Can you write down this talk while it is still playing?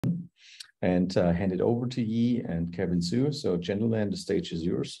and hand it over to Yi and Kevin Su. So gentlemen, the stage is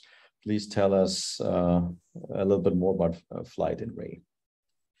yours. Please tell us a little bit more about Flyte and Ray.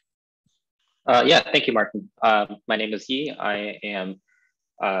 Yeah, thank you, Martin. My name is Yi. I am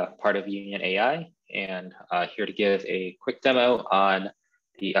part of Union.ai and here to give a quick demo on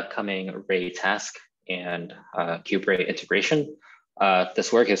the upcoming Ray task and KubeRay integration.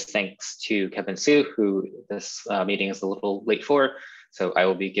 This work is thanks to Kevin Su, who this meeting is a little late for, so I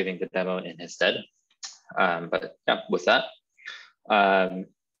will be giving the demo in his stead. But yeah, with that.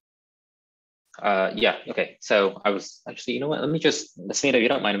 Yeah, okay, so I was actually, you know what, let me just, Smita, if you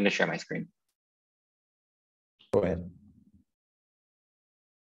don't mind, I'm gonna share my screen. Go ahead.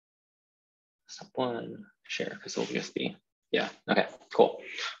 Step one, share, because it'll just be, yeah, okay, cool.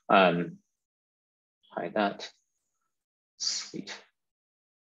 Hide that, sweet.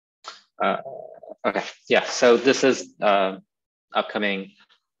 Okay, yeah, so this is upcoming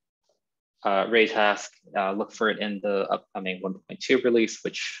Ray task. Look for it in the upcoming 1.2 release,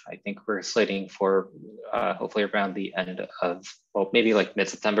 which I think we're slating for hopefully around the end of, well, maybe like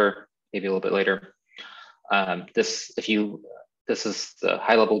mid-September, maybe a little bit later. This is the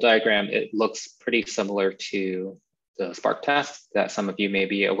high-level diagram. It looks pretty similar to the Spark task that some of you may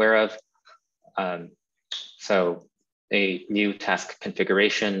be aware of. So a new task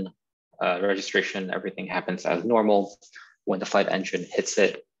configuration, registration, everything happens as normal. When the Flyte engine hits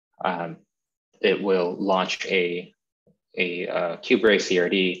it, it will launch a KubeRay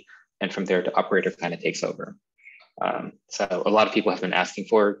CRD, and from there the operator kind of takes over. So a lot of people have been asking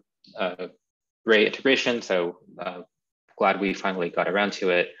for Ray integration, so glad we finally got around to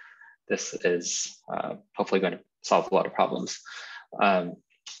it. This is hopefully going to solve a lot of problems.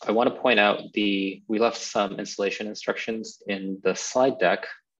 I want to point out we left some installation instructions in the slide deck,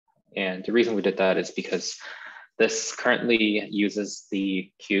 and the reason we did that is because this currently uses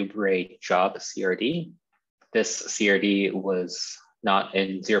the KubeRay job CRD. This CRD was not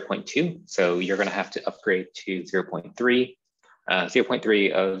in 0.2, so you're going to have to upgrade to 0.3.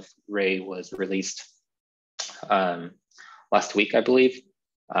 0.3 of Ray was released last week, I believe.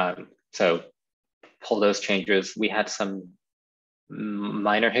 So pull those changes. We had some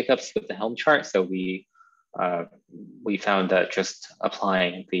minor hiccups with the Helm chart, so we found that just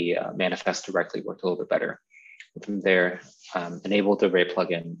applying the manifest directly worked a little bit better. From there, enable the Ray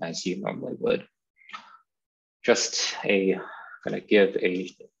plugin as you normally would. Just going to give a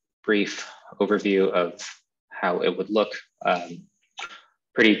brief overview of how it would look.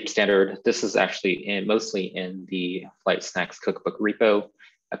 Pretty standard. This is actually mostly in the Flyte Snacks cookbook repo.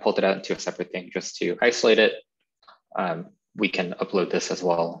 I pulled it out into a separate thing just to isolate it. We can upload this as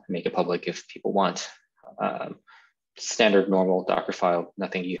well, make it public if people want. Standard normal Docker file,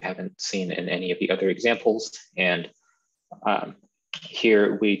 nothing you haven't seen in any of the other examples. And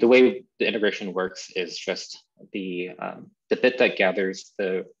here the way the integration works is just the bit that gathers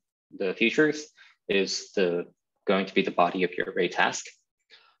the features is going to be the body of your Ray task.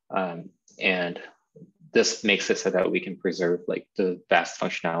 And this makes it so that we can preserve like the vast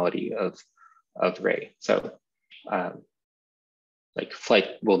functionality of Ray. So like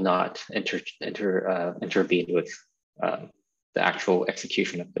Flyte will not intervene with the actual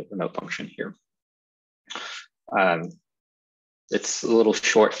execution of the remote function here. It's a little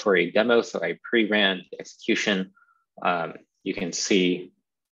short for a demo, so I pre-ran the execution. You can see,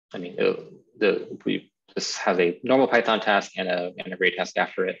 I mean, this has a normal Python task and a Ray task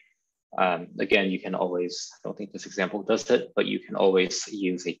after it. Again, you can always, I don't think this example does it, but you can always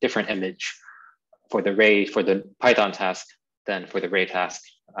use a different image for the Python task than for the Ray task.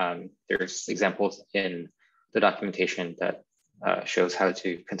 There's examples in the documentation that shows how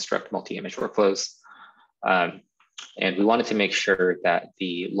to construct multi-image workflows. And we wanted to make sure that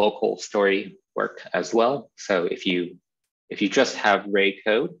the local story worked as well. So if you just have Ray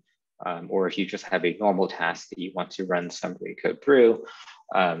code, or if you just have a normal task that you want to run some Ray code through,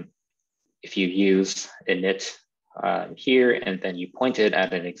 if you use init here and then you point it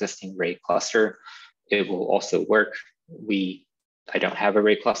at an existing Ray cluster, it will also work. I don't have a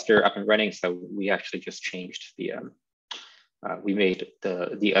Ray cluster up and running, so we actually just changed we made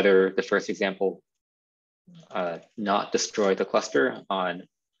the first example not destroy the cluster on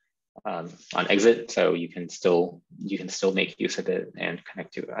exit, so you can still make use of it and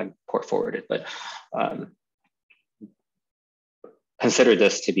connect to it and port forward it. But consider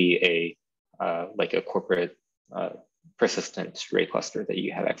this to be like a corporate persistent Ray cluster that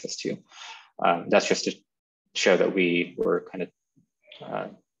you have access to. That's just to show that we were kind of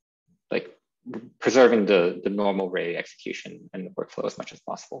like preserving the normal Ray execution and the workflow as much as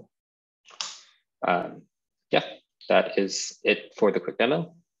possible. Yeah, that is it for the quick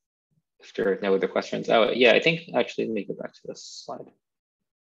demo. if there are no other questions. Oh, yeah, I think actually, let me go back to this slide.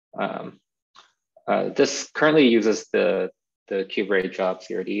 This currently uses the KubeRay job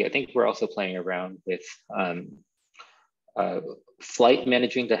CRD. I think we're also playing around with Flyte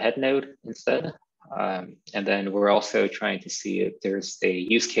managing the head node instead. And then we're also trying to see if there's a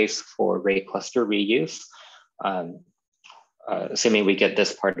use case for Ray cluster reuse. Assuming we get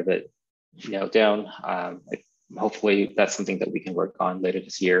this part of it nailed down, hopefully that's something that we can work on later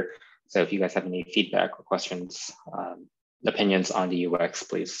this year. So if you guys have any feedback or questions, opinions on the UX,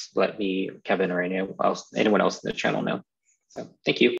 please let me, Kevin, or anyone else in the channel know. So thank you.